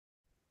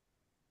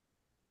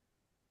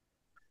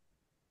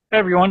Hey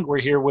everyone, we're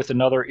here with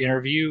another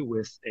interview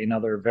with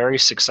another very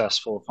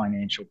successful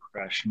financial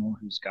professional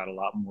who's got a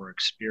lot more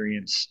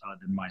experience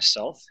than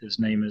myself. His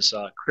name is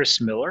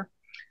Chris Miller.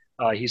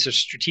 He's a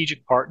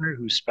strategic partner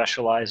who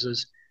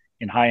specializes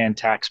in high-end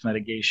tax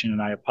mitigation.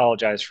 And I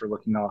apologize for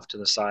looking off to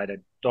the side. I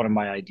don't have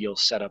my ideal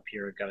setup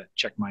here. I've got to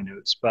check my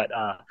notes. But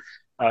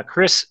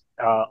Chris,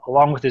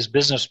 along with his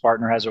business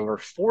partner, has over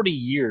 40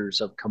 years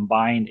of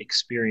combined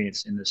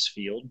experience in this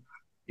field.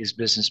 His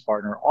business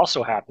partner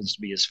also happens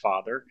to be his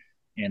father,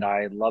 and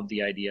I love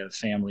the idea of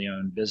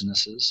family-owned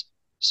businesses.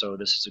 So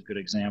this is a good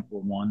example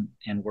of one.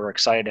 And we're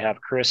excited to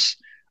have Chris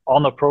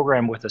on the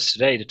program with us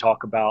today to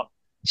talk about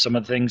some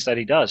of the things that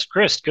he does.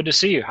 Chris, good to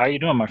see you. How are you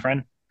doing, my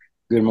friend?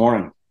 Good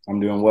morning. I'm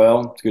doing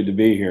well. It's good to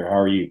be here. How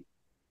are you?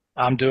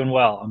 I'm doing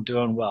well. I'm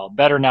doing well.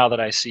 Better now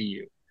that I see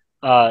you.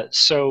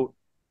 So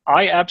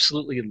I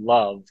absolutely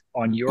love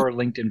on your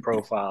LinkedIn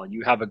profile,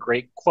 you have a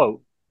great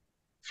quote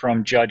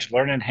from Judge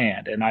Learned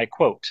Hand, and I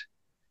quote,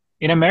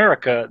 "In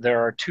America,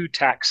 there are two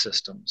tax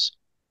systems,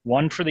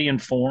 one for the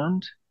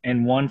informed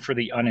and one for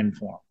the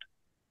uninformed.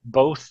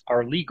 Both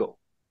are legal,"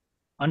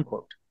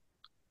 unquote.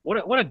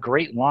 What a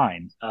great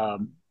line.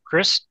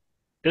 Chris,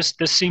 this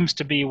seems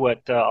to be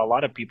what a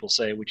lot of people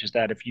say, which is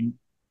that if you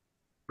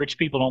rich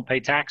people don't pay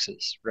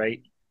taxes,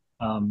 right?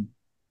 Um,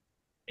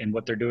 and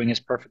what they're doing is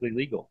perfectly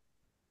legal.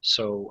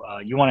 So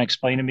you want to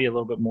explain to me a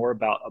little bit more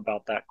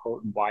about that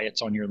quote and why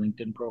it's on your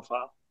LinkedIn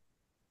profile?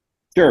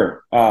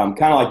 Sure.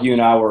 Kind of like you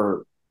and I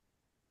were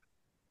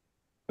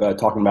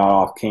talking about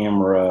off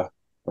camera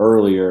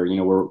earlier.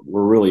 We're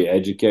really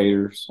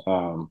educators.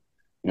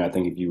 I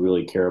think if you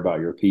really care about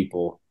your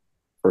people,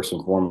 first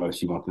and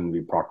foremost, you want them to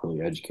be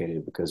properly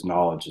educated because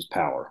knowledge is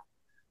power.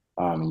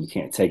 And you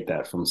can't take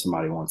that from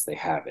somebody once they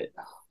have it.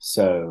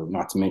 So,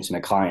 not to mention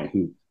a client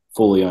who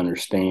fully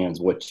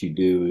understands what you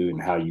do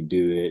and how you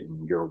do it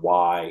and your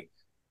why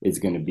is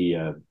going to be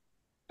a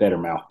better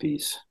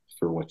mouthpiece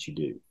for what you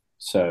do.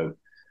 So,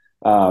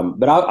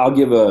 but I'll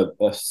give a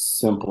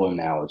simple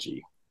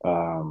analogy.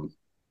 Um,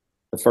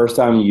 the first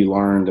time you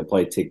learn to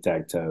play tic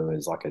tac toe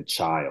is like a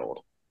child.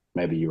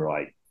 Maybe you were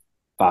like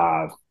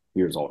 5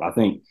 years old. I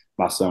think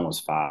my son was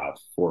 4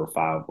 or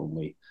 5 when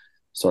we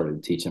started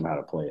to teach him how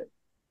to play it.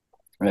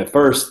 And at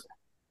first,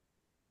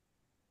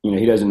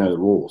 he doesn't know the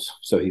rules,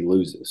 so he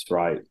loses,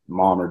 right?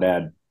 Mom or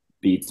dad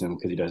beats him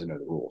because he doesn't know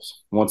the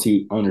rules. Once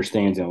he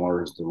understands and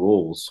learns the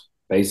rules,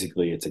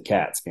 basically it's a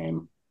cat's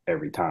game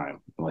every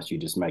time, unless you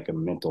just make a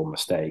mental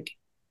mistake.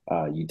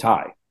 You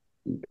tie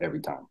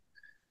every time.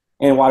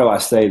 And why do I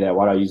say that?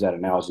 Why do I use that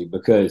analogy?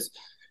 Because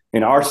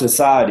in our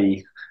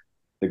society,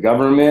 the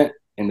government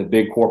and the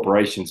big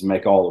corporations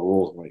make all the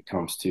rules when it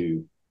comes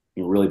to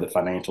really the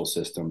financial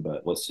system,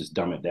 but let's just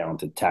dumb it down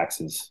to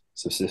taxes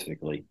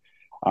specifically.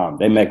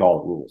 They make all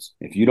the rules.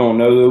 If you don't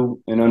know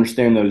and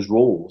understand those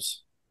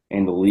rules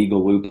and the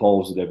legal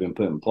loopholes that have been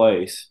put in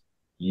place,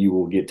 you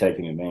will get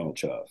taken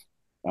advantage of.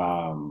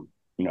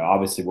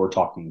 Obviously, we're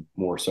talking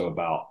more so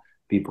about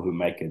people who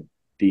make a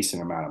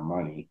decent amount of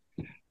money,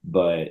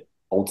 but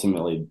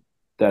ultimately,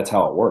 that's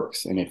how it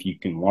works. And if you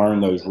can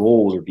learn those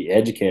rules or be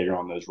educated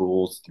on those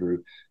rules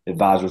through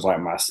advisors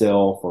like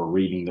myself or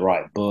reading the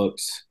right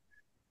books,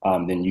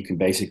 then you can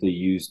basically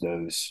use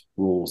those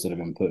rules that have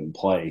been put in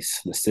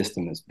place, the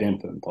system that's been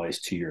put in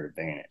place to your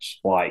advantage.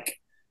 Like,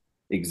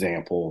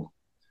 example,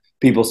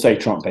 people say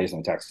Trump pays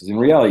no taxes. In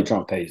reality,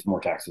 Trump pays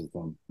more taxes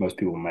than most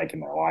people make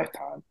in their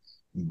lifetime,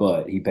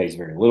 but he pays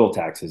very little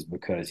taxes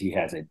because he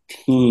has a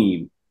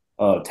team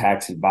of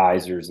tax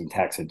advisors and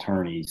tax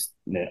attorneys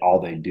that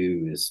all they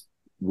do is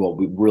what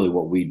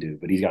we do,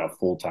 but he's got a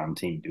full time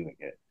team doing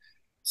it.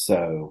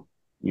 So,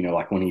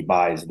 like when he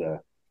buys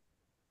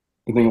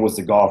I think it was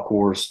the golf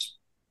course,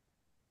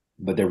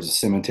 but there was a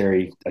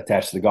cemetery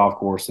attached to the golf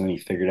course, and he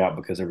figured out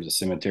because there was a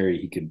cemetery,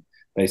 he could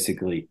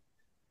basically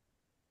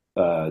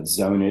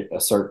zone it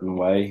a certain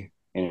way,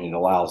 and it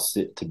allows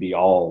it to be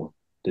all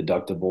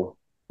deductible.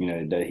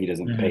 That he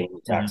doesn't pay Mm-hmm. any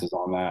Mm-hmm. taxes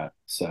on that.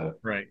 So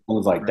Right.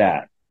 things like Right.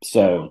 that.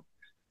 So,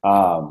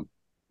 um,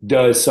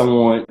 does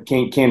someone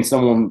can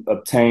someone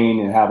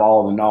obtain and have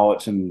all the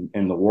knowledge in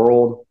the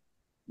world?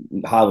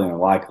 Highly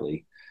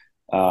unlikely.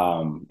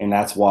 And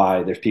that's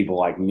why there's people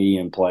like me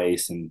in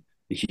place and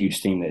the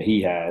huge team that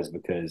he has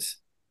because,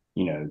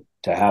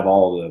 to have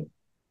all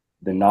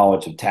the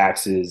knowledge of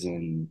taxes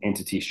and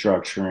entity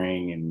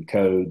structuring and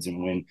codes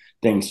and when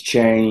things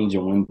change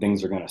and when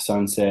things are going to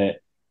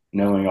sunset,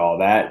 knowing all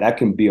that, that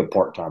can be a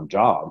part-time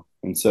job.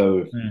 And so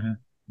if Mm-hmm.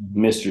 Mm-hmm.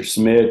 Mr.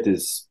 Smith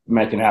is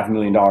making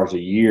 $500,000 a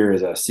year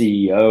as a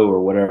CEO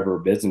or whatever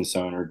business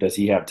owner, does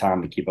he have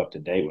time to keep up to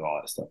date with all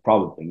that stuff?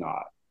 Probably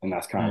not. And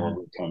that's kind of where Mm-hmm.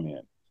 we come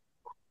in.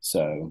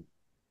 So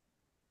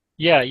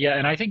Yeah, yeah,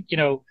 and I think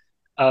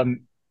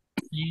um,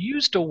 you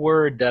used a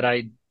word that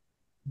I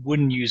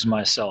wouldn't use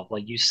myself.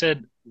 Like you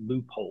said,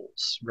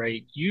 loopholes,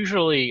 right?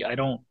 Usually, I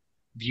don't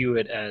view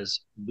it as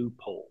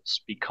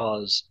loopholes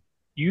because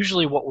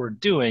usually what we're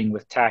doing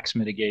with tax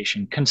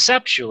mitigation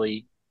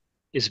conceptually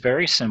is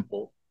very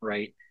simple,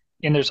 right?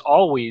 And there's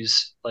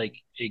always like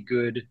a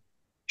good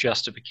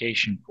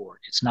justification for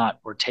it. It's not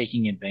we're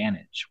taking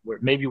advantage.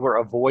 Maybe we're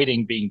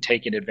avoiding being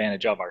taken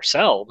advantage of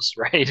ourselves,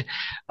 right?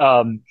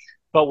 Um,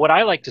 but what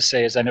I like to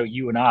say is, I know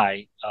you and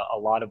I, a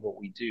lot of what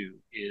we do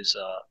is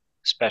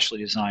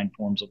specially designed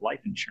forms of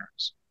life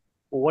insurance.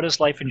 Well, what does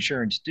life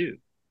insurance do?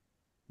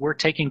 We're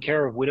taking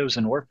care of widows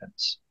and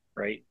orphans,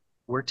 right?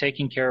 We're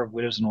taking care of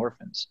widows and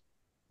orphans.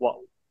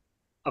 Well,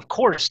 of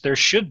course, there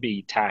should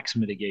be tax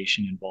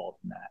mitigation involved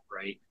in that,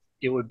 right?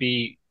 It would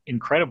be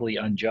incredibly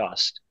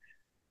unjust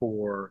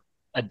for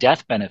a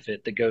death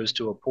benefit that goes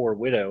to a poor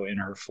widow and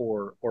her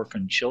four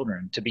orphan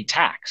children to be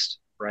taxed,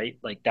 right?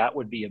 Like that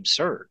would be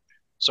absurd.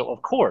 So,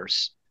 of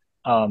course,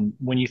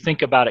 when you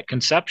think about it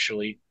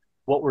conceptually,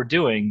 what we're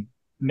doing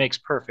makes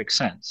perfect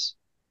sense,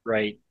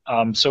 right?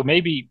 So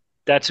maybe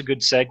that's a good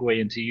segue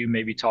into you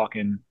maybe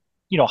talking,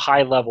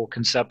 high level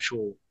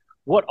conceptual.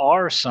 What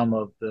are some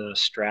of the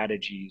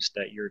strategies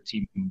that your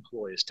team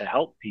employs to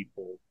help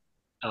people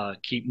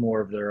keep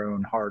more of their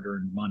own hard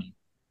earned money?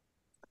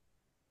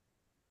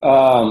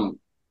 Um,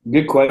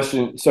 Good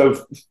question. So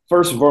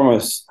first and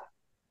foremost,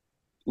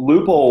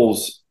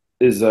 loopholes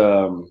is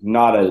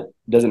not a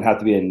doesn't have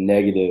to be a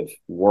negative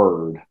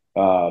word,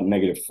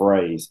 negative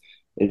phrase.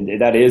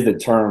 That is the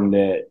term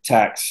that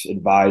tax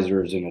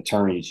advisors and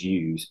attorneys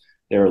use.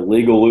 There are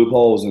legal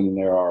loopholes and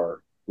there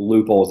are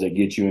loopholes that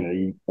get you in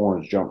an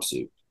orange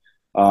jumpsuit.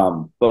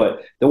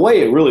 But the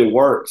way it really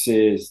works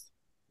is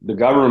the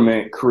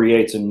government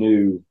creates a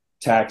new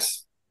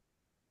tax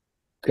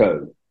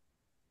code.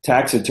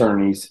 Tax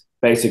attorneys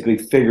basically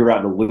figure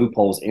out the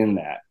loopholes in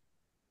that.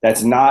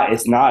 It's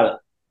not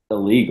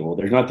illegal.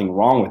 There's nothing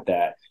wrong with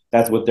that.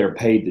 That's what they're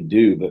paid to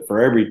do. But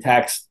for every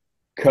tax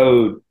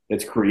code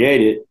that's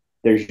created,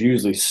 there's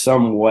usually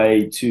some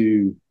way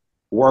to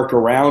work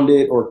around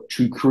it or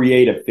to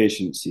create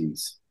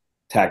efficiencies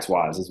tax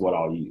wise is what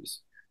I'll use.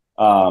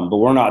 But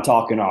we're not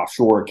talking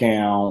offshore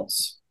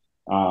accounts.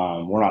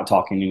 We're not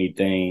talking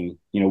anything,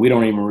 we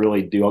don't even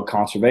really do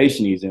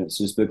conservation and it's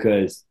just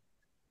because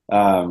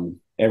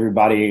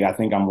everybody I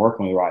think I'm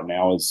working with right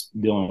now is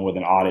dealing with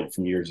an audit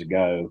from years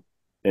ago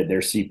that their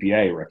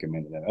CPA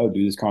recommended that,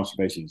 do this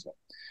conservation stuff.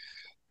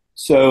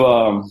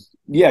 So,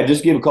 yeah,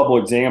 just give a couple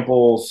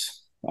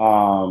examples.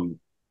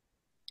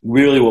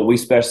 Really what we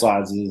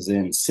specialize is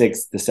in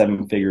 6 to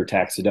 7 figure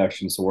tax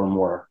deductions. So we're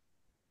more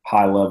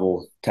high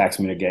level tax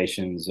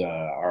mitigations.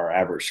 Our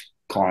average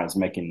client's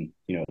making,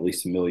 at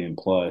least $1 million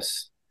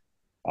plus.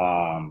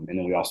 And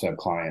then we also have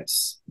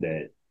clients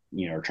that,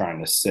 are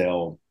trying to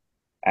sell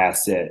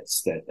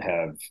assets that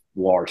have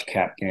large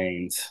cap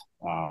gains.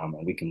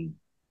 And we can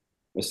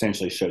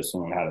essentially show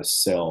someone how to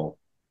sell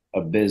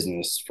a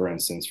business, for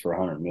instance, for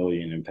 100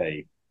 million and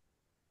pay,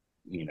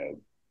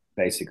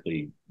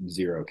 basically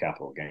zero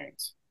capital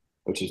gains,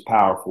 which is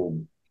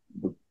powerful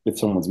if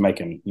someone's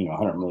making,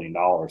 $100 million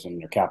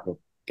and their capital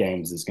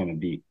gains is going to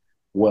be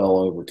well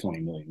over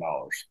 $20 million.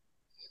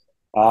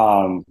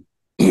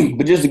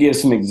 But just to give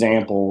some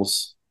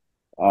examples,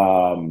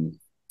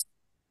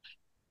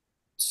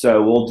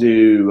 so we'll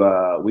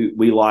do,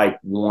 we like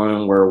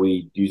one where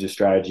we use a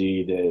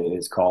strategy that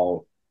is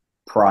called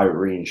private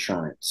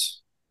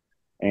reinsurance.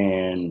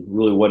 And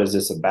really what is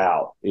this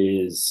about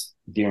is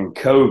during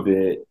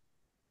COVID,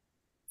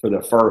 for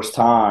the first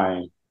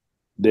time,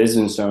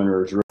 business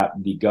owners,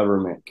 the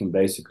government can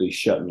basically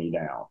shut me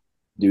down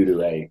due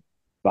to a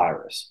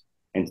virus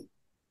and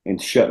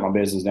shut my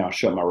business down,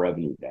 shut my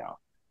revenue down.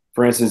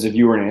 For instance, if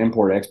you were in an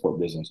import-export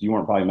business, you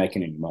weren't probably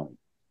making any money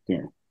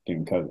during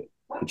COVID,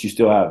 but you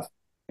still have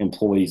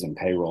employees and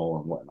payroll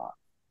and whatnot.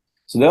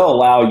 So they'll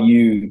allow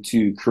you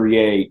to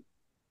create,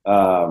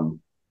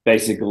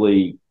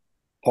 basically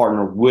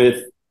partner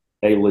with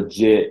a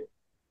legit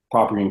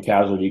property and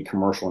casualty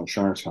commercial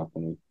insurance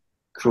company,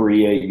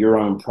 create your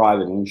own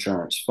private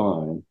insurance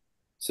fund.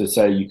 So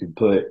say you could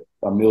put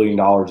 $1 million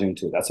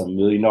into it. That's $1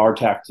 million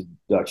tax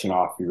deduction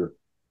off your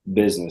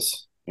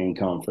business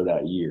income for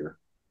that year.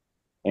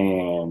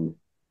 And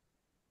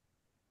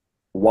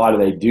why do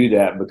they do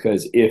that?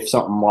 Because if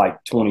something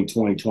like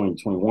 2020,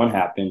 2021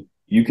 happened,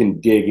 you can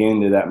dig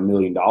into that $1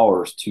 million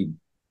to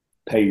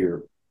pay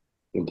your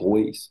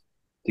employees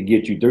to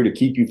get you through, to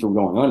keep you from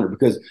going under,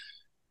 because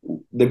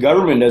the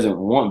government doesn't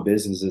want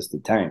businesses to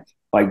tank.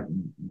 Like,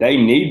 they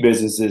need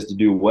businesses to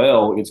do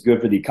well. It's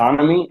good for the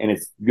economy and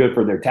it's good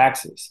for their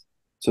taxes.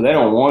 So they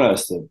don't want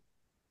us to,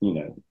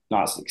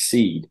 not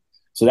succeed.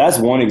 So that's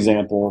one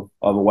example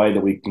of a way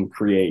that we can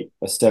create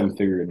a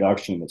 7-figure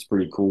deduction that's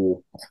pretty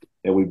cool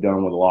that we've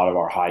done with a lot of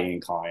our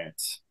high-end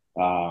clients.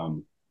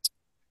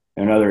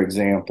 Another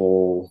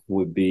example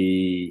would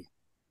be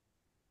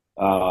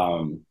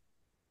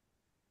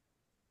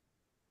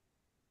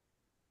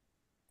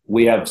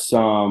we have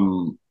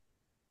some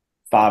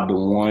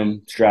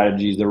 5-to-1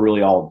 strategies. They're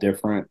really all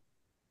different.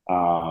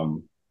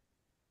 But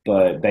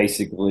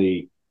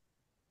basically,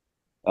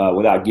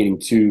 without getting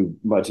too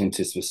much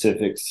into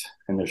specifics,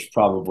 and there's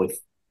probably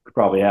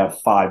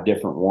have 5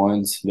 different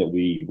ones that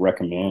we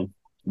recommend,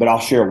 but I'll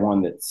share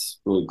one that's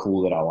really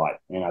cool that I like.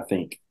 And I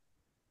think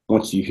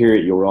once you hear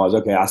it, you'll realize,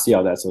 okay, I see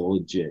how that's a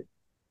legit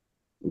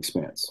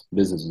expense,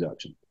 business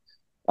deduction.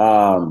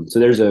 So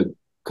there's a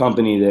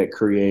company that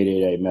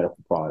created a medical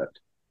product.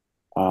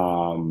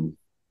 Um,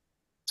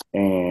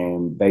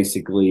 and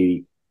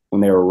basically,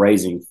 when they were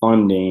raising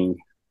funding,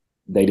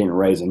 they didn't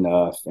raise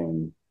enough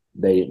and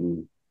they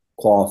didn't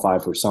qualify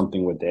for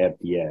something with the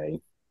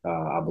FDA,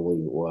 I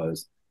believe it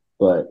was.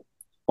 But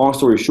long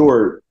story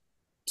short,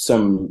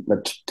 some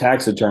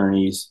tax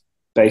attorneys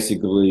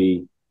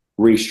basically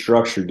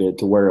restructured it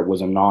to where it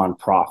was a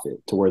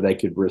nonprofit, to where they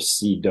could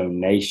receive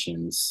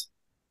donations,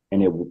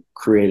 and it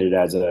created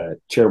as a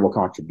charitable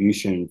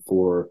contribution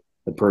for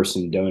the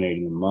person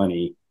donating the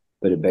money.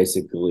 But it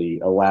basically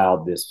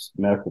allowed this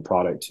medical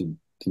product to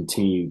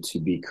continue to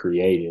be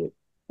created,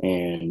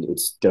 and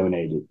it's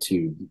donated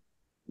to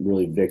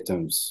really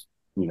victims,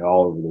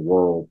 all over the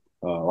world.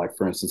 Like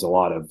for instance, a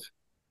lot of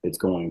it's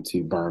going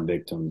to burn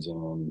victims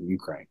in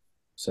Ukraine.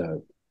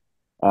 So,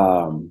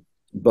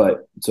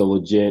 but it's a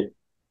legit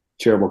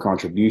charitable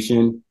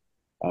contribution.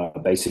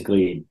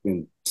 Basically,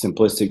 in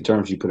simplistic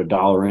terms, you put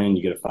 $1 in,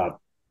 you get a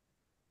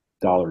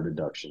 $5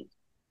 deduction.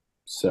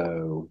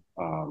 So,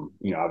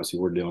 obviously,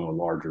 we're dealing with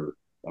larger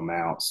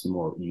amounts,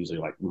 more usually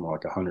like more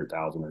like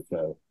 100,000 or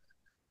so,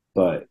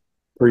 but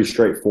pretty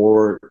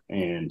straightforward.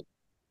 And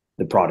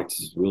the product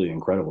is really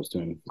incredible. It's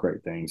doing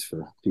great things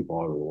for people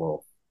all over the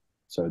world.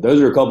 So,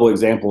 those are a couple of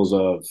examples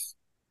of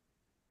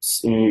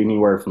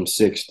anywhere from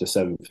 6 to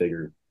 7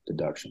 figure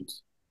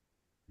deductions.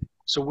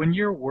 So when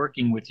you're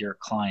working with your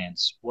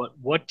clients,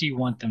 what do you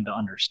want them to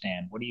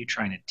understand? What are you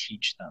trying to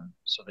teach them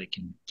so they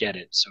can get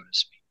it, so to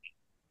speak?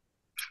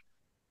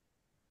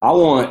 I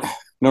want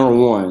number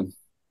one,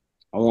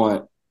 I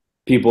want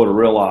people to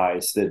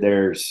realize that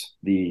there's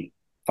the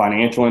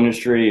financial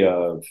industry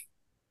of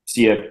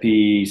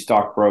CFP,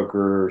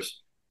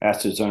 stockbrokers,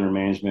 assets under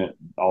management,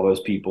 all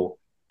those people.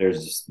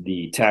 There's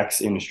the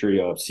tax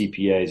industry of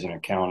CPAs and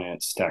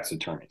accountants, tax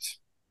attorneys.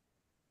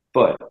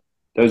 But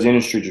those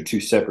industries are two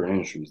separate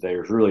industries.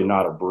 There's really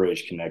not a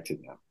bridge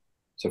connecting them.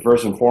 So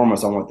first and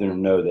foremost, I want them to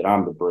know that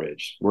I'm the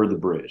bridge. We're the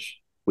bridge.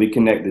 We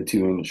connect the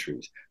two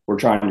industries. We're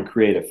trying to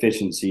create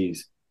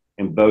efficiencies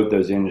in both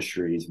those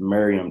industries,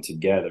 marry them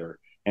together,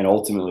 and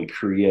ultimately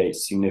create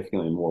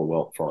significantly more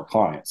wealth for our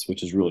clients,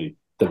 which is really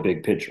the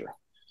big picture.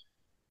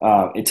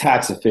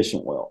 Tax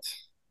efficient wealth,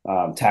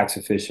 tax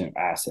efficient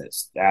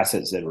assets,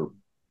 assets that are,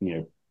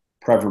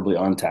 preferably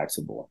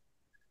untaxable.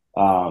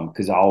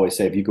 Because I always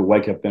say, if you could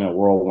wake up in a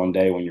world one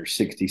day when you're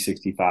 60,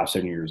 65,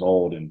 70 years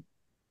old and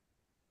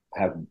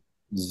have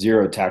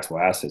zero taxable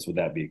assets, would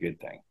that be a good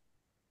thing?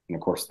 And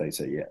of course, they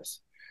say yes.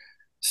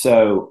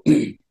 So,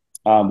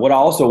 what I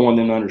also want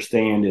them to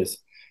understand is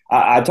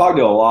I talk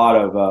to a lot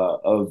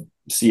of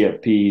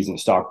CFPs and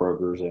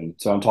stockbrokers. And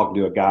so I'm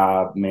talking to a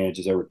guy who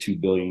manages over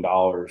 $2 billion,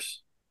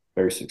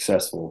 very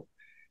successful.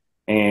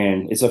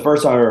 And it's the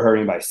first time I've ever heard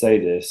anybody say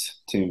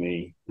this to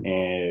me.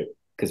 And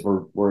because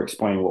we're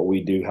explaining what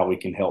we do, how we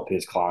can help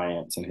his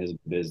clients and his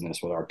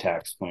business with our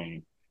tax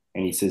planning.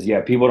 And he says,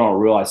 yeah, people don't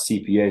realize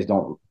CPAs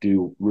don't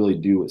really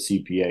do what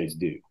CPAs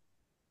do.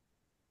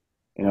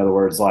 In other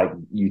words, like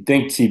you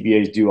think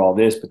CPAs do all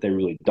this, but they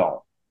really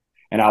don't.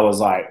 And I was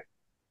like,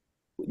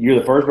 you're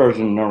the first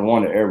person, number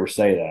one, to ever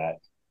say that.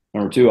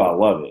 Number two, I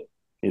love it.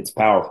 It's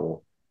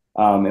powerful.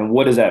 And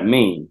what does that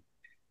mean?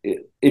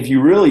 If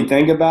you really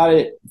think about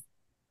it,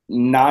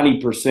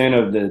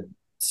 90% of the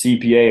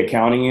CPA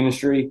accounting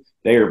industry,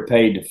 they are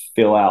paid to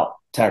fill out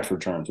tax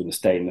returns with the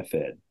state and the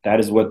Fed. That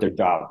is what their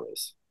job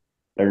is.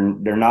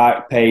 They're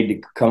not paid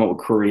to come up with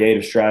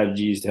creative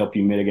strategies to help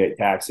you mitigate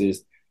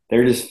taxes.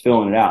 They're just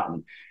filling it out.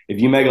 And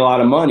if you make a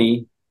lot of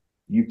money,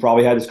 you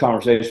probably had this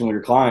conversation with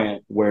your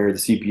client where the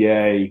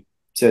CPA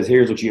says,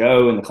 here's what you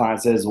owe. And the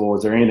client says, well,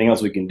 is there anything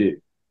else we can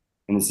do?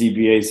 And the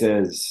CPA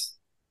says,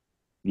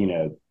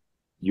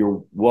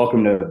 you're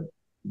welcome to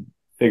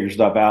figure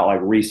stuff out, like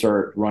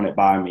research, run it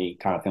by me,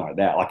 kind of thing like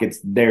that. Like it's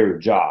their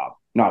job,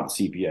 not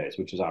the CPAs,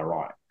 which is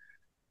ironic.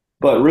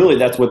 But really,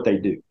 that's what they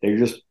do. They're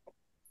just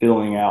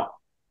filling out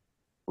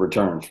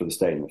returns for the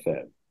state and the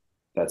Fed.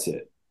 That's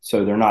it.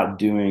 So they're not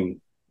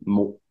doing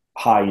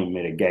high-end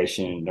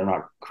mitigation. They're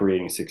not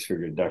creating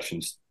six-figure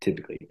deductions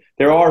typically.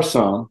 There are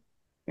some,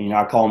 and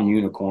I call them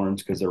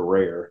unicorns because they're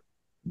rare.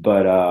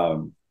 But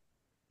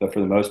for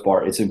the most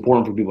part, it's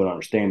important for people to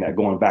understand that.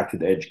 Going back to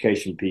the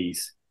education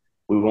piece,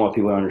 we want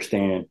people to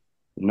understand,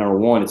 number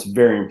one, it's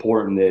very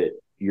important that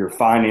your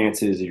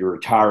finances, your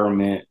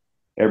retirement,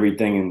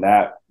 everything in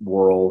that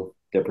world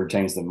that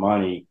pertains to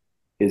money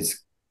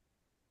is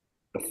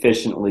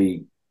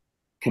efficiently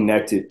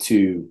connected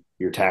to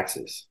your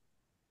taxes.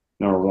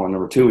 Number one.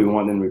 Number two, we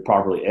want them to be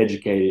properly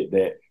educated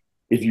that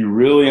if you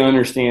really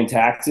understand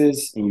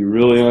taxes and you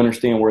really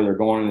understand where they're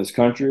going in this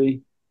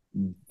country,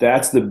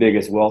 that's the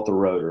biggest wealth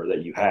eroder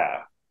that you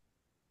have.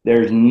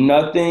 There's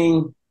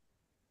nothing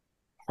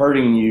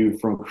hurting you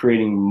from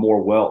creating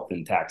more wealth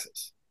than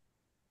taxes.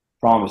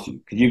 Promise you.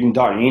 Because you can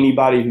talk to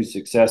anybody who's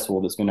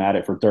successful that's been at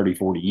it for 30,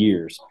 40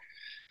 years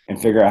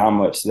and figure out how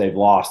much they've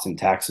lost in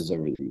taxes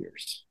over the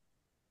years.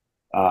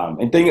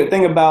 And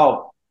think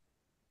about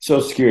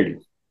Social Security.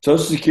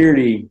 Social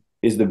Security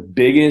is the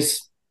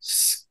biggest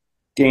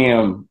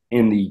scam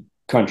in the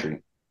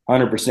country.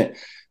 100%.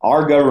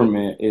 Our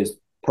government is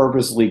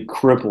purposely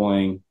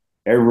crippling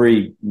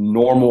every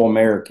normal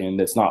American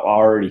that's not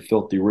already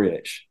filthy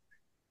rich,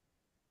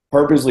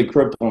 purposely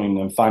crippling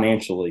them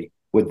financially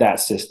with that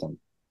system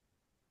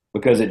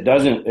because it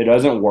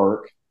doesn't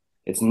work.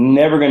 It's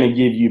never going to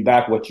give you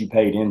back what you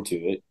paid into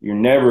it. You're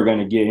never going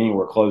to get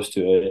anywhere close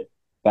to it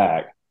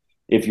back.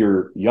 If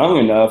you're young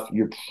enough,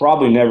 you're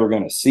probably never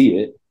going to see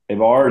it.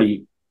 They've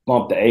already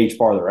bumped the age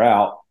farther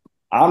out.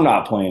 I'm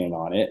not planning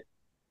on it.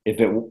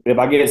 If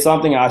I get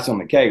something, icing on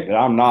the cake, but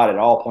I'm not at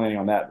all planning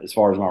on that as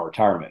far as my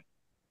retirement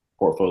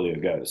portfolio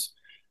goes.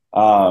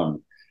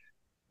 Um,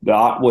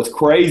 what's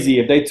crazy,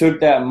 if they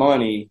took that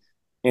money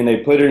and they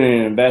put it in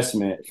an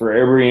investment for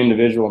every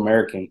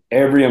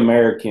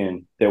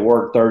American that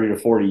worked 30 to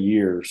 40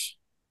 years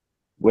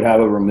would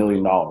have over $1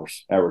 million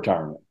at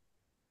retirement.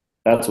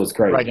 That's what's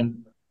Right. crazy.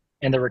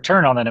 And the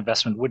return on that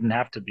investment wouldn't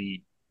have to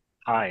be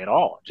high at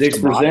all. Just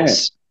a 6%.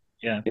 modest,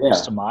 yeah,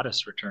 just Yeah. a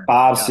modest return.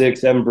 Five, Yeah.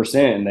 6,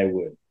 7%, and they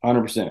would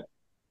 100%.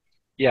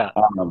 Yeah.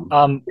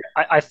 Um,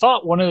 I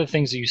thought one of the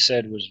things that you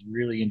said was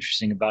really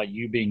interesting about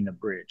you being the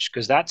bridge,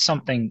 because that's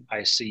something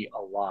I see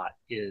a lot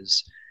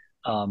is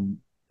um,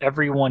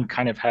 everyone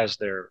kind of has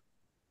their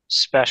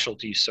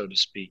specialty, so to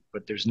speak,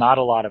 but there's not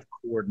a lot of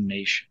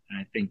coordination. And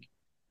I think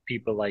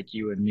people like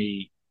you and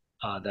me,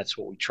 that's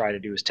what we try to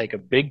do is take a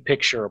big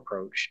picture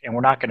approach. And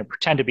we're not going to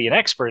pretend to be an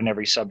expert in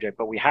every subject,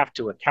 but we have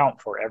to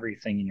account for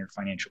everything in your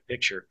financial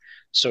picture.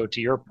 So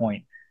to your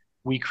point,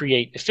 we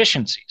create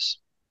efficiencies.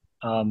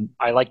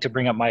 I like to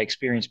bring up my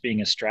experience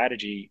being a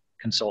strategy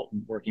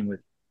consultant working with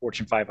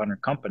Fortune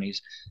 500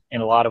 companies.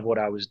 And a lot of what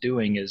I was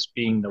doing is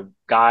being the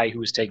guy who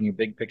was taking a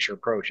big picture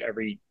approach.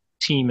 Every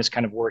team is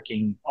kind of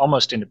working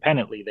almost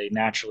independently. They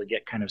naturally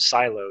get kind of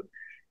siloed.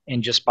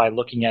 And just by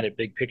looking at it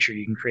big picture,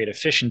 you can create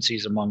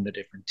efficiencies among the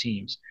different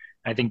teams.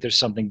 I think there's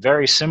something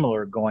very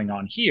similar going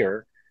on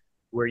here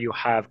where you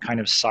have kind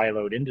of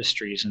siloed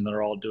industries and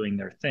they're all doing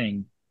their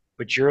thing,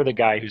 but you're the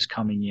guy who's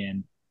coming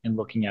in and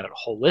looking at it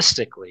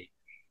holistically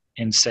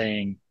and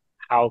saying,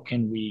 how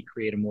can we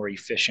create a more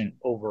efficient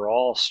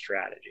overall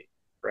strategy,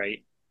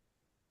 right?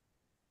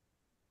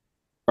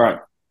 right,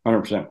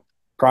 100%.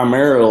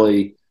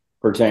 Primarily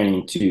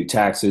pertaining to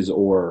taxes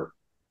or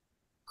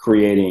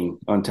creating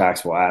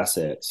untaxable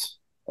assets,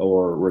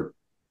 or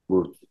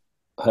we're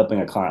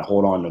helping a client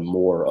hold on to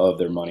more of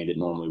their money that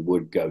normally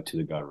would go to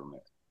the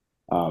government.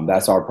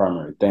 That's our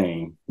primary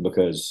thing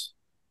because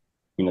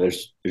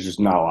there's just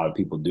not a lot of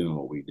people doing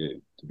what we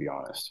do, to be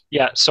honest.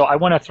 Yeah, so I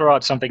want to throw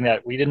out something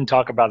that we didn't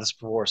talk about this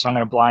before, so I'm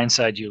going to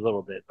blindside you a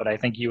little bit, but I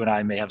think you and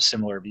I may have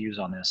similar views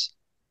on this.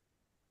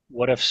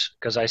 What if,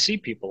 because I see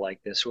people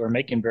like this who are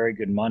making very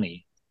good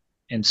money,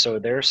 and so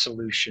their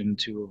solution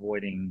to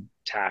avoiding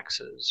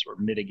taxes or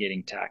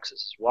mitigating taxes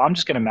is, well, I'm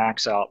just going to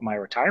max out my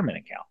retirement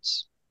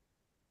accounts.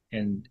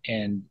 And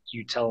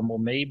you tell them, well,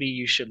 maybe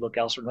you should look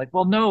elsewhere. Like,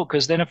 well, no,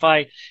 because then if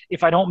I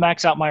don't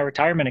max out my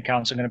retirement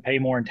accounts, I'm going to pay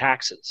more in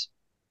taxes.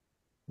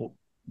 Well,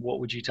 what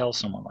would you tell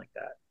someone like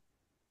that?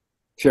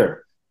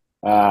 Sure.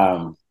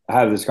 I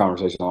have this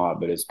conversation a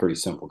lot, but it's a pretty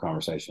simple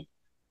conversation,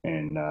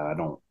 and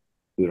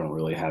we don't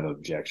really have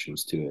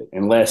objections to it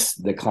unless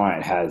the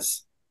client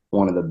has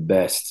one of the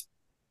best,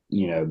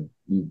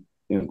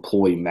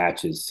 employee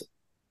matches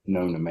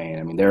known to man.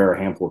 I mean, there are a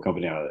handful of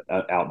companies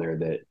out there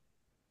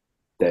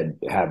that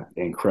have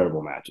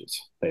incredible matches.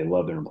 They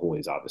love their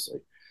employees, obviously,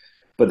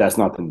 but that's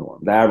not the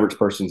norm. The average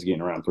person's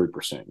getting around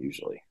 3%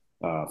 usually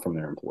from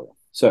their employer.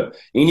 So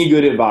any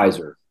good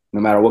advisor,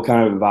 no matter what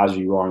kind of advisor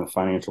you are in the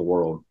financial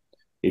world,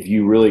 if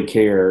you really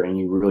care and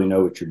you really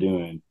know what you're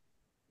doing,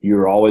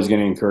 you're always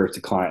going to encourage the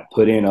client,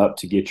 put in up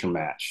to get your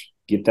match,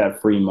 get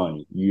that free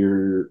money.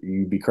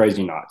 You'd be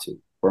crazy not to.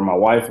 Where my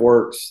wife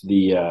works,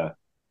 the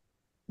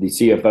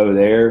CFO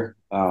there,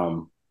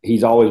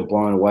 he's always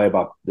blown away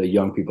by the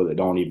young people that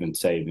don't even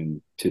save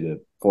into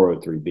the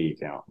 403B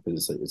account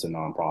because it's a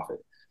nonprofit.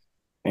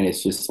 And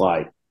it's just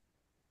like,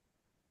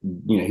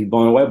 he's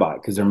blown away by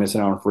it because they're missing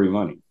out on free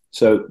money.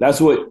 So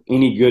that's what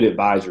any good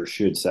advisor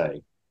should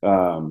say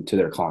to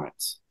their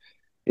clients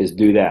is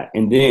do that.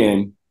 And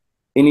then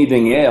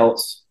anything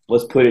else,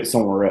 let's put it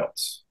somewhere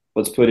else.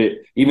 Let's put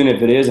it, even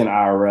if it is an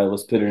IRA,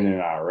 let's put it in an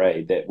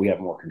IRA that we have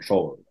more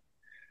control over.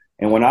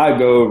 And when I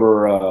go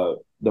over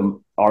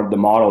the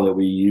model that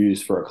we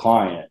use for a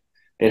client,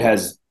 it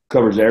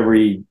covers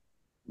every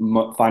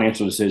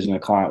financial decision a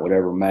client would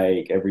ever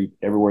make,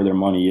 everywhere their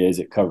money is,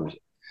 it covers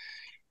it.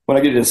 When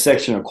I get to the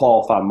section of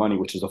qualified money,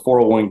 which is a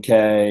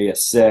 401k, a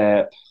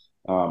SEP,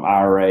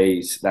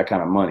 IRAs, that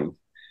kind of money,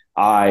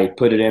 I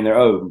put it in there.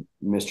 Oh,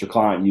 Mr.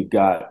 Client, you've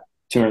got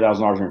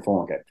 $200,000 in your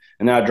 401k.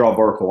 And then I draw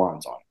vertical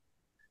lines on it.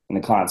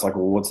 And the client's like,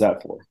 well, what's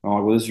that for? I'm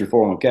like, well, this is your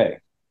 401k,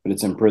 but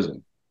it's in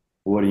prison.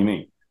 Well, what do you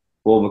mean?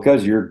 Well,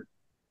 because your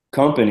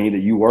company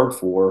that you work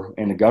for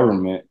and the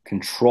government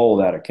control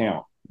that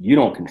account. You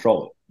don't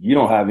control it. You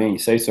don't have any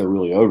say so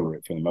really over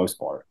it for the most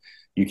part.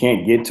 You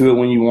can't get to it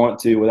when you want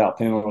to without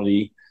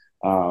penalty.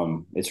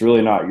 It's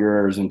really not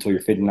yours until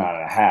you're 59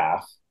 and a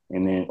half.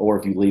 And then, or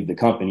if you leave the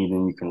company,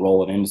 then you can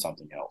roll it into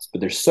something else.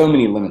 But there's so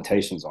many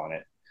limitations on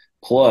it.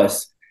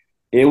 Plus,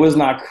 It was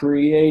not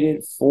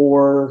created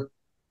for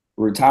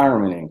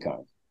retirement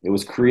income. It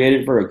was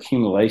created for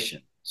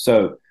accumulation.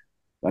 So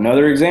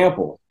another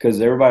example,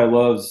 because everybody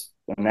loves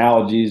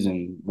analogies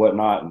and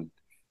whatnot. And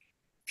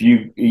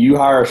if you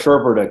hire a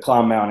Sherpa to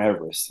climb Mount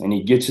Everest and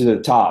he gets you to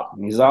the top,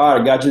 and he's all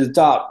right, I got you to the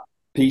top.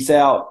 Peace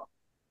out.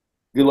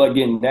 Good luck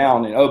getting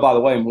down. And oh, by the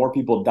way, more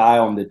people die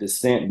on the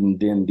descent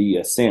than the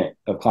ascent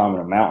of climbing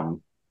a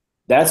mountain.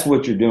 That's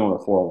what you're doing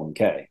with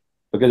 401k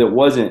because it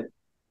wasn't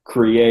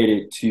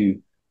created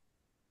to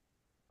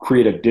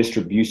create a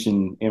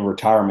distribution in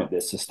retirement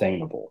that's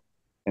sustainable.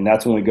 And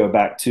that's when we go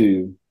back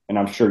to, and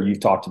I'm sure you've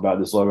talked about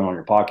this, Logan, on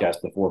your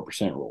podcast, the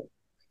 4% rule.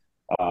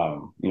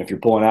 If you're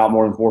pulling out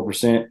more than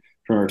 4%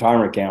 from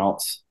retirement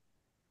accounts,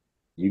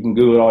 you can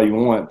Google it all you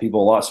want.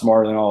 People a lot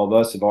smarter than all of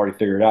us have already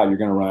figured out you're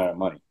going to run out of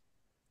money.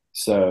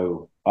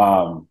 So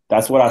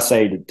that's what I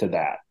say to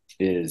that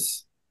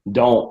is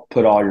don't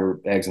put all your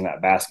eggs in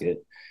that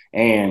basket.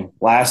 And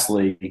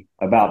lastly,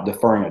 about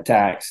deferring a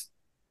tax,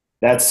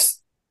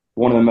 that's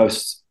one of the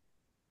most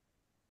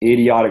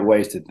idiotic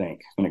ways to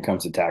think when it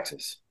comes to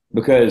taxes.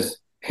 Because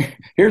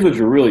here's what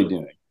you're really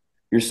doing.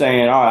 You're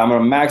saying, all right, I'm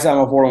going to max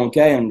out my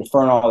 401k and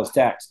deferring all this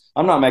tax.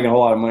 I'm not making a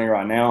whole lot of money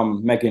right now.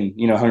 I'm making,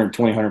 $120,000,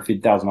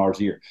 $150,000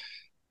 a year.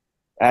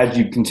 As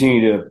you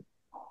continue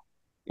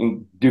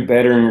to do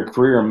better in your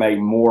career and make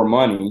more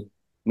money,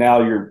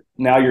 now you're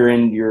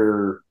in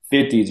your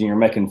 50s and you're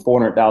making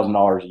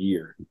 $400,000 a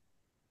year.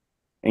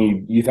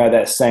 And you've had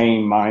that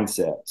same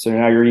mindset. So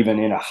now you're even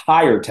in a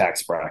higher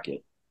tax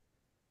bracket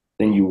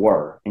than you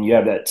were. And you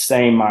have that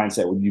same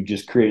mindset where you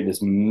just created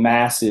this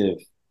massive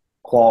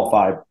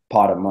qualified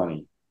pot of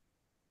money.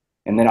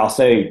 And then I'll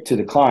say to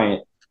the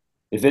client,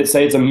 if it's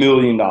 $1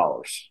 million,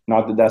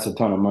 not that that's a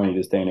ton of money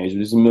this day and age,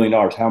 but it's $1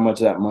 million, how much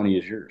of that money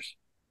is yours?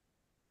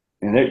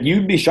 And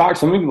you'd be shocked.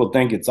 Some people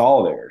think it's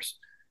all theirs.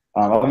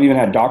 I've even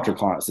had doctor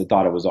clients that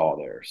thought it was all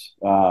theirs.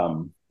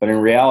 But in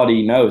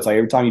reality, no, it's like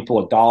every time you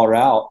pull a dollar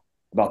out,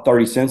 about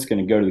 30 cents is going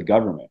to go to the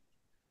government.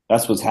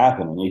 That's what's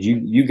happening.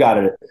 You got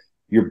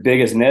your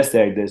biggest nest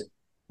egg that's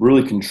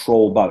really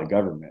controlled by the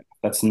government.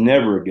 That's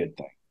never a good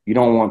thing. You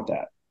don't want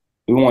that.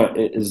 We want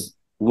as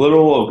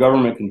little of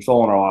government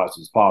control in our lives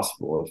as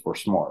possible if we're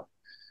smart.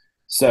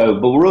 So,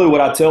 but really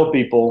what I tell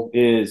people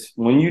is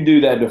when you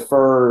do that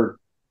deferred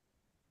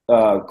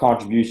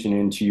contribution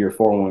into your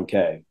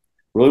 401k,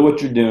 really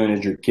what you're doing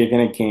is you're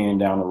kicking a can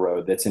down the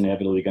road that's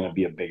inevitably going to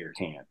be a bigger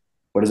can.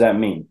 What does that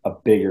mean? A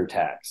bigger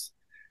tax.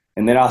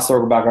 And then I'll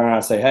circle back around and I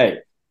say, hey,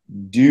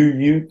 do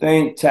you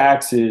think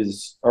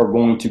taxes are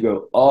going to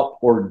go up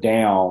or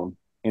down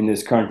in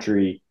this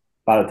country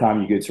by the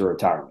time you get to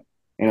retirement?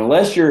 And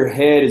unless your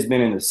head has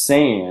been in the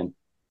sand,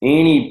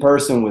 any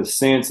person with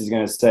sense is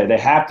going to say they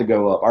have to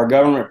go up. Our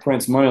government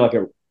prints money like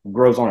it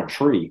grows on a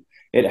tree.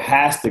 It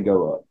has to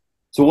go up.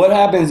 So what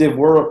happens if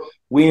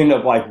we end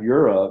up like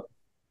Europe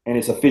and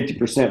it's a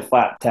 50%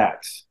 flat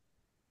tax?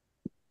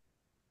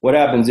 What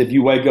happens if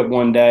you wake up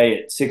one day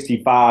at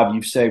 65,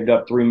 you've saved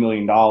up $3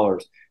 million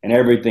and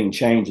everything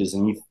changes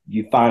and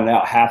you find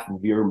out half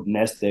of your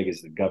nest egg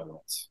is the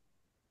government's?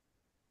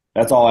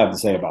 That's all I have to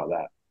say about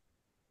that.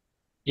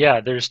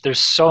 Yeah, there's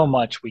so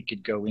much we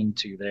could go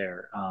into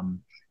there.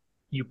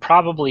 You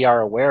probably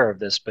are aware of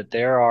this, but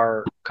there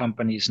are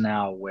companies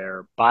now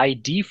where by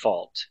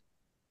default,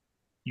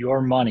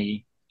 your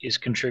money is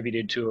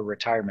contributed to a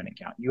retirement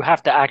account. You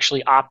have to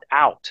actually opt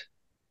out.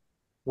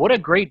 What a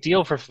great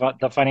deal for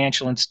the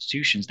financial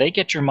institutions. They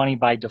get your money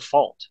by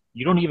default.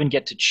 You don't even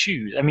get to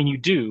choose. I mean, you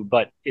do,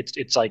 but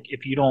it's like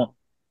if you don't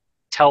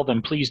tell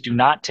them, please do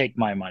not take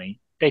my money,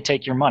 they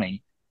take your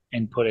money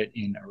and put it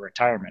in a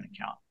retirement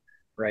account,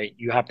 right?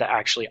 You have to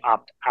actually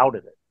opt out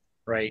of it,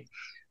 right?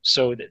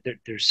 So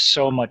there's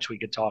so much we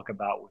could talk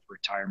about with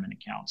retirement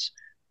accounts.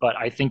 But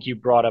I think you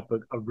brought up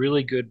a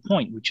really good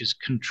point, which is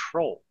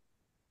control,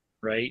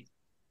 right?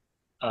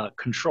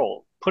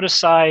 Control. Put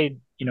aside,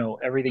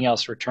 everything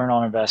else, return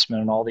on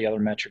investment and all the other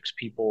metrics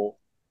people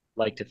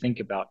like to think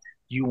about.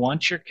 You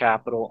want your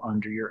capital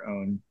under your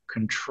own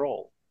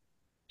control.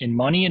 In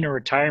money in a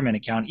retirement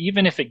account,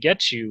 even if it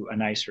gets you a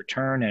nice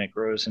return and it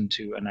grows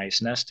into a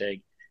nice nest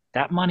egg,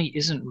 that money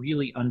isn't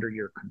really under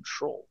your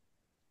control.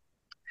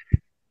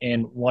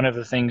 And one of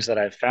the things that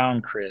I've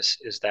found, Chris,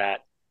 is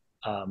that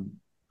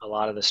a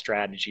lot of the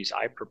strategies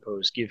I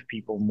propose give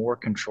people more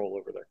control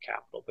over their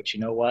capital. But you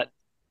know what?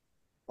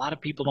 A lot of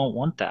people don't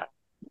want that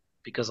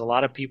because a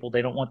lot of people,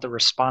 they don't want the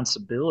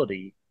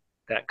responsibility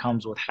that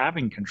comes with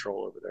having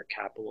control over their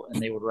capital,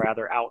 and they would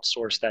rather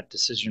outsource that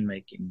decision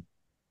making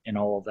and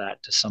all of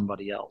that to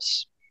somebody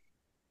else.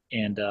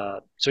 And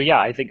so, yeah,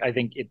 I think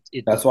it.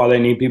 That's why they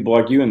need people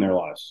like you in their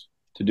lives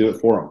to do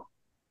it for them.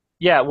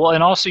 Yeah, well,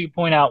 and also you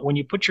point out when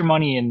you put your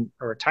money in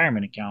a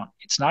retirement account,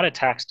 it's not a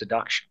tax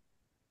deduction;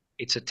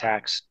 it's a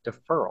tax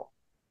deferral.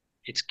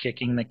 It's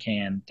kicking the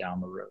can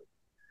down the road.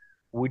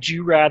 Would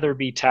you rather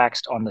be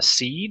taxed on the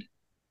seed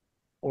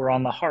or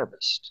on the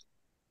harvest?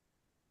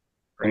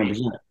 Right?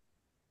 100%.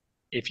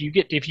 If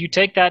you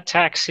take that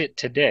tax hit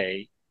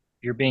today,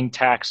 you're being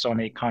taxed on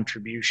a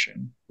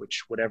contribution,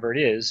 which whatever it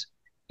is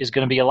is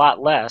going to be a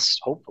lot less,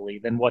 hopefully,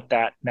 than what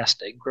that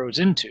nest egg grows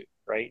into,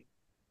 right?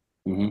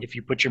 Mm-hmm. If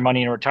you put your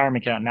money in a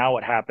retirement account, now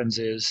what happens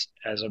is,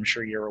 as I'm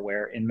sure you're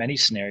aware, in many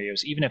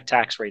scenarios, even if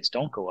tax rates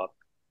don't go up,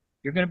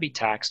 you're going to be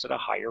taxed at a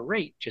higher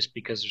rate just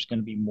because there's going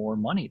to be more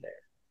money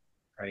there,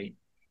 right?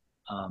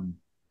 Um,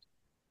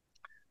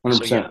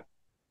 so yeah. 100%.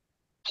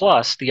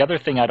 Plus, the other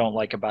thing I don't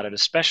like about it,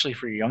 especially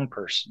for a young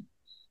person,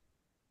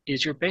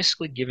 is you're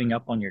basically giving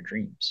up on your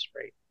dreams,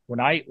 right?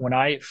 When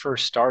I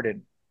first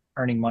started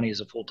earning money as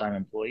a full-time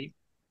employee,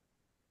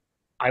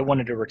 I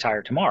wanted to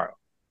retire tomorrow,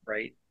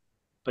 right?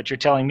 But you're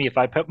telling me if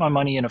I put my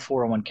money in a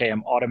 401k,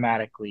 I'm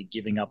automatically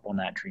giving up on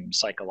that dream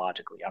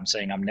psychologically. I'm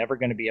saying I'm never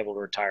going to be able to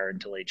retire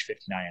until age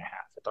 59 and a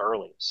half at the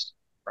earliest,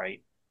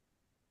 right?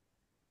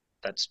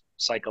 That's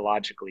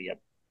psychologically a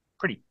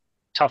pretty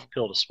tough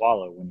pill to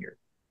swallow when you're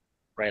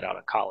right out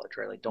of college,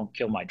 right? Like, don't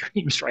kill my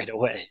dreams right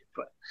away.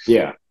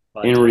 Yeah.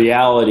 In But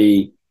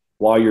reality,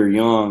 while you're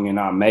young and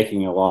not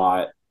making a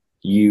lot,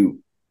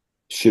 you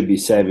should be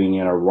saving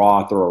in a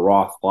Roth or a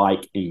Roth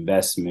like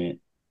investment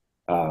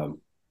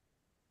um,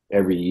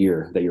 every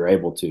year that you're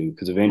able to.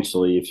 Because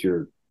eventually, if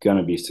you're going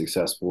to be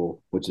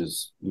successful, which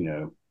is,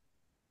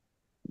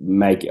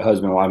 make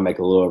husband and wife make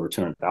a little over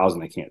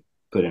 200,000, they can't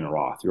put in a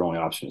Roth. Your only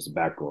option is a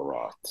backdoor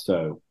Roth.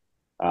 So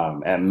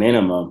at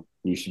minimum,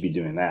 you should be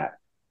doing that.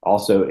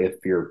 Also, if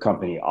your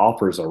company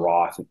offers a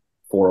Roth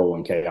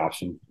 401k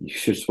option, you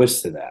should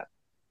switch to that.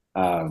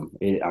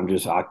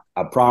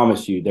 I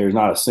promise you, there's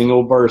not a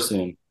single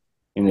person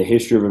in the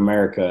history of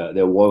America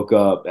that woke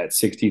up at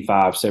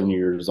 65, 70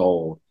 years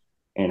old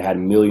and had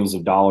millions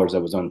of dollars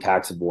that was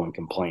untaxable and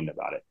complained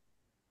about it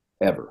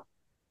ever.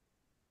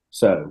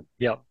 So,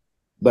 yeah,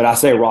 but I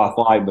say Roth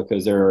Light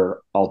because there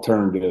are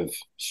alternative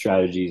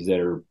strategies that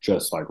are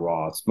just like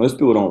Roths. Most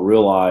people don't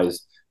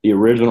realize the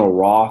original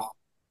Roth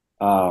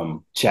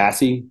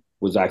chassis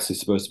was actually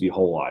supposed to be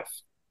whole life.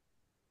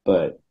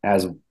 But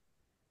as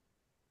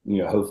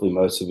hopefully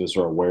most of us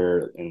are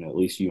aware, and at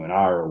least you and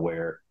I are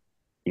aware,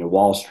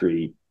 Wall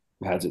Street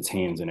has its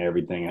hands in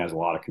everything, has a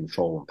lot of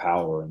control and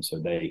power. And so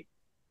they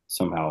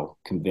somehow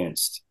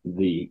convinced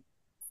the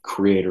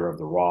creator of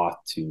the Roth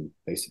to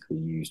basically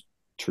use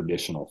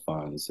traditional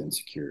funds and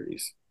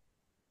securities.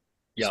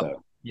 yeah,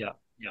 So, yeah,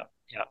 yeah,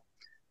 yeah.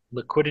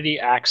 Liquidity,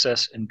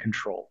 access, and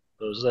control.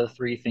 Those are the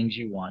three things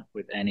you want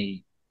with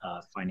any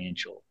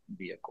financial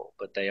vehicle,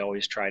 but they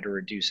always try to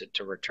reduce it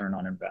to return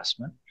on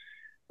investment.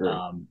 great.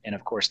 And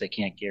of course, they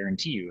can't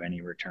guarantee you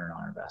any return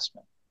on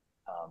investment.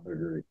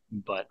 Agree.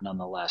 But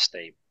nonetheless,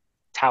 they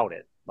tout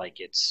it like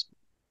it's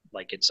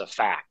a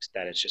fact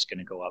that it's just going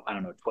to go up. I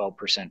don't know,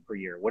 12% per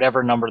year,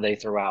 whatever number they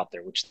throw out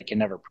there, which they can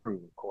never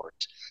prove, of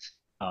course.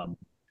 Um,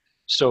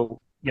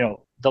 so,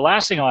 the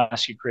last thing I'll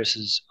ask you, Chris,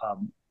 is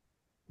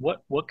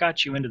what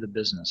got you into the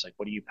business? Like,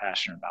 what are you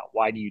passionate about?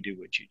 Why do you do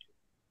what you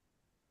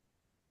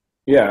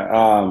do?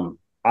 Yeah.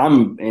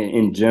 I'm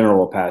in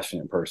general a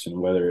passionate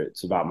person, whether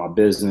it's about my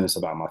business,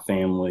 about my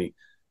family,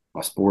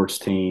 my sports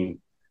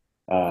team,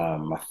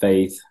 my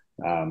faith.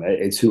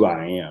 It's who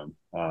I am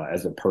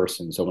as a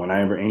person. So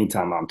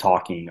anytime I'm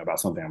talking about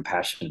something I'm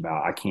passionate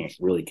about, I can't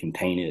really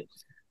contain it.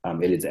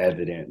 It is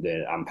evident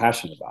that I'm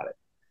passionate about it.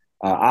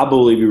 I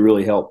believe we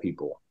really help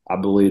people. I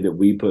believe that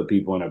we put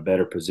people in a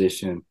better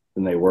position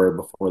than they were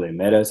before they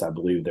met us. I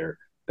believe they're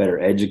better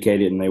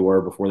educated than they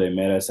were before they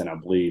met us. And I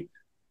believe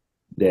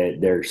that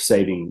they're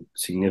saving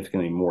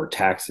significantly more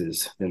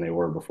taxes than they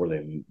were before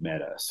they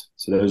met us.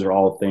 So those are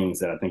all things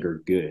that I think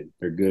are good.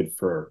 They're good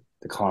for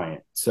the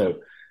client. So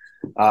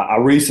I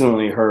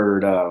recently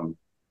heard,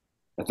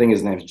 I think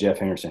his name's Jeff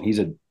Henderson. He's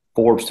a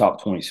Forbes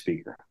top 20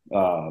 speaker.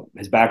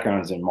 His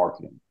background is in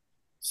marketing.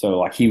 So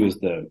like he was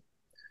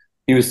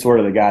sort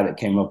of the guy that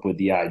came up with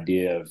the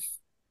idea of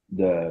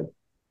the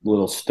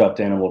little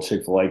stuffed animal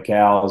Chick-fil-A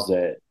cows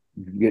that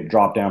get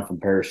dropped down from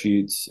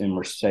parachutes in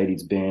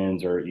Mercedes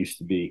Benz, or it used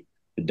to be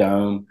the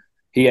Dome.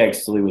 He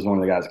actually was one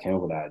of the guys that came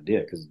up with that idea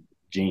because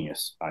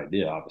genius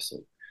idea, obviously.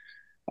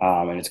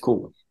 And it's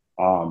cool.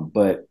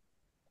 But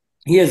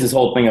he has this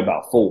whole thing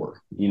about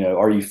four.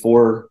 Are you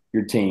for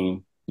your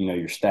team,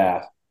 your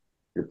staff,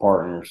 your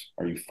partners?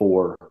 Are you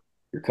for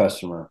your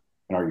customer?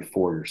 And are you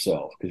for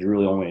yourself? Because you're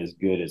really only as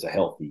good as a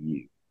healthy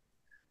you.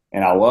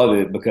 And I love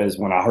it because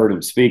when I heard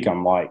him speak,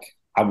 I'm like,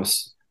 I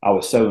was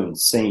so in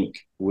sync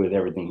with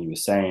everything he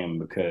was saying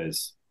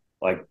because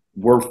like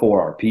we're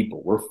for our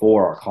people, we're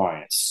for our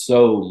clients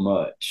so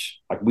much.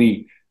 Like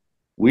we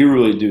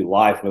really do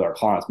life with our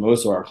clients.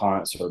 Most of our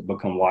clients are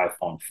become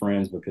lifelong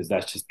friends because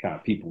that's just the kind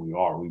of people we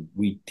are.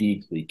 We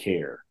deeply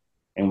care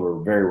and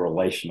we're very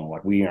relational.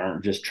 Like we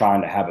aren't just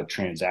trying to have a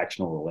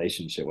transactional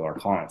relationship with our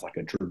clients like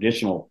a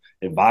traditional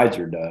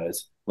advisor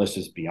does. Let's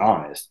just be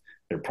honest.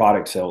 They're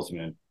product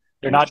salesmen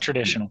They're and it's not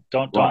traditional.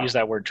 Don't right. use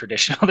that word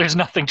traditional. There's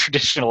nothing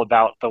traditional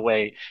about the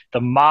way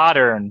the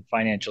modern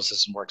financial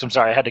system works. I'm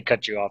sorry, I had to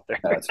cut you off there.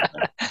 That's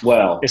right.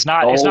 Well, It's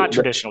not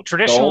traditional. the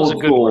Traditional is a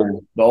old good word.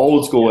 school, the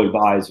old school Yeah.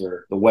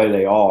 advisor, the way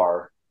they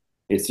are,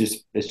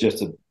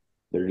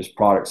 they're just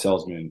product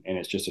salesmen, and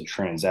it's just a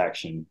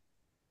transactional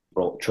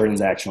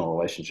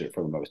relationship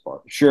for the most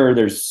part. Sure,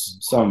 there's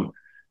some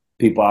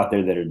people out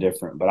there that are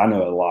different, but I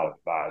know a lot of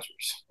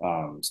advisors,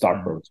 Mhm.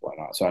 stockbrokers,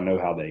 whatnot. So I know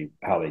how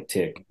they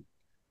tick,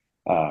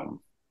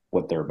 um,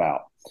 what they're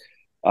about.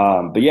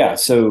 But yeah,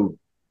 so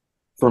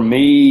for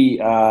me,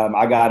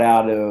 I got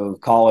out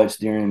of college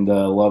during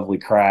the lovely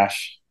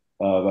crash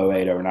of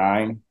 08,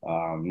 09.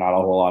 Not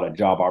a whole lot of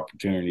job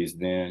opportunities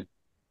then.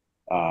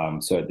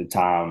 So at the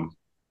time,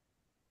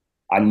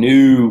 I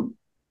knew,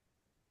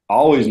 I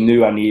always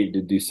knew I needed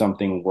to do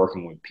something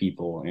working with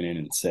people and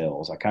in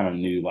sales. I kind of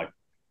knew like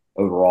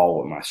overall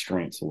what my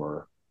strengths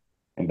were.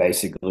 And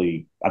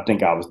basically, I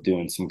think I was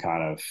doing some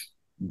kind of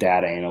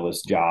data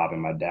analyst job.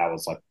 And my dad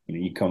was like,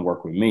 you come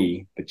work with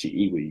me, but you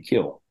eat what you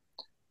kill.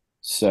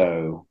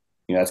 So,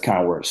 that's kind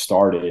of where it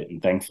started.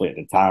 And thankfully, at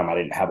the time, I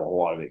didn't have a whole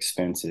lot of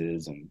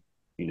expenses and,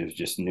 was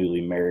just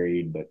newly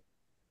married, but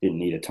didn't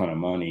need a ton of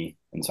money.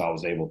 And so I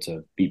was able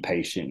to be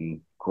patient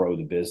and grow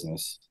the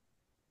business.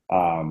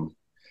 Um,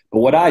 but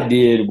what I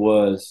did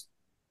was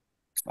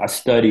I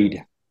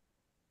studied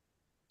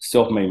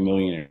self made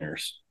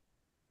millionaires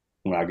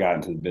when I got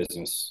into the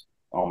business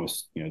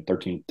almost,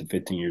 13 to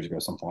 15 years ago,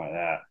 something like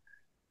that.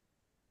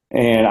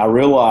 And I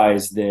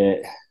realized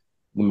that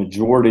the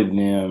majority of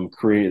them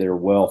created their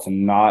wealth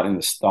not in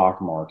the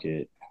stock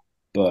market,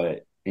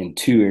 but in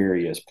two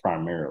areas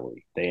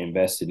primarily. They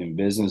invested in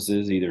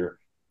businesses either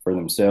for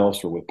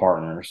themselves or with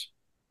partners,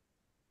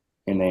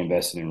 and they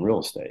invested in real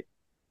estate.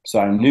 So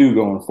I knew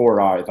going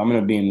forward, all right, if I'm going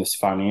to be in this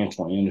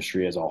financial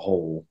industry as a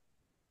whole,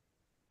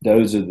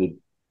 those are the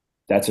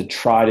that's a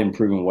tried and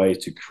proven way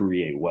to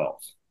create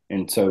wealth.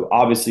 And so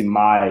obviously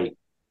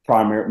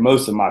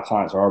most of my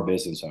clients are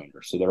business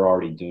owners, so they're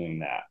already doing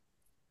that.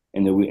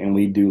 And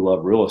we do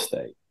love real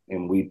estate,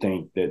 and we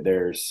think that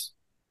there's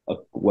a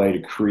way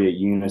to create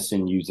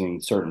unison using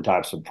certain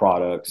types of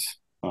products,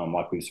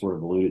 like we sort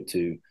of alluded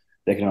to,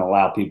 that can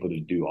allow people to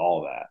do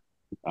all that.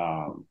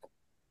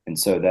 And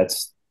so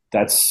that's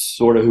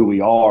sort of who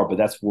we are, but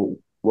that's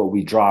what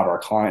we drive our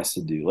clients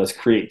to do. Let's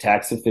create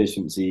tax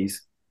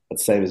efficiencies.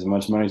 Let's save as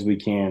much money as we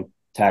can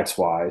tax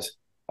wise.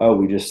 Oh,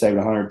 we just saved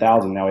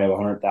 100,000. Now we have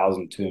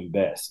 100,000 to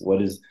invest.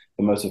 What is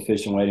the most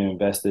efficient way to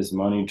invest this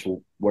money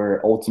to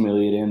where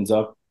ultimately it ends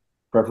up,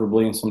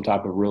 preferably in some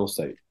type of real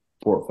estate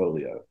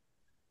portfolio?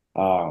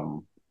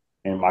 Um,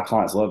 and my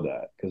clients love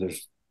that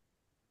because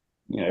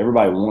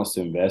everybody wants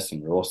to invest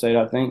in real estate.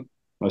 I think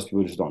most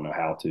people just don't know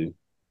how to.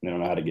 They don't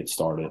know how to get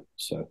started.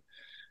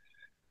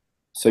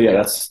 So yeah, Yeah.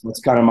 that's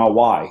kind of my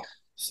why.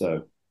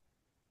 So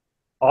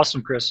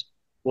Awesome, Chris.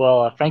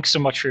 Well, thanks so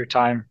much for your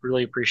time.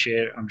 Really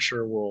appreciate it. I'm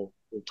sure we'll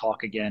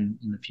talk again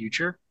in the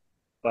future.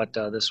 But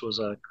this was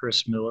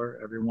Chris Miller,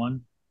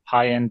 everyone.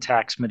 High-end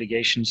tax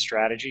mitigation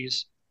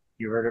strategies.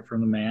 You heard it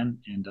from the man.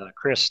 And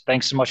Chris,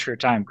 thanks so much for your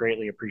time.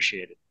 Greatly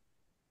appreciate it.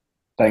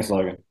 thanks,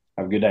 Logan.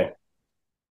 Have a good day.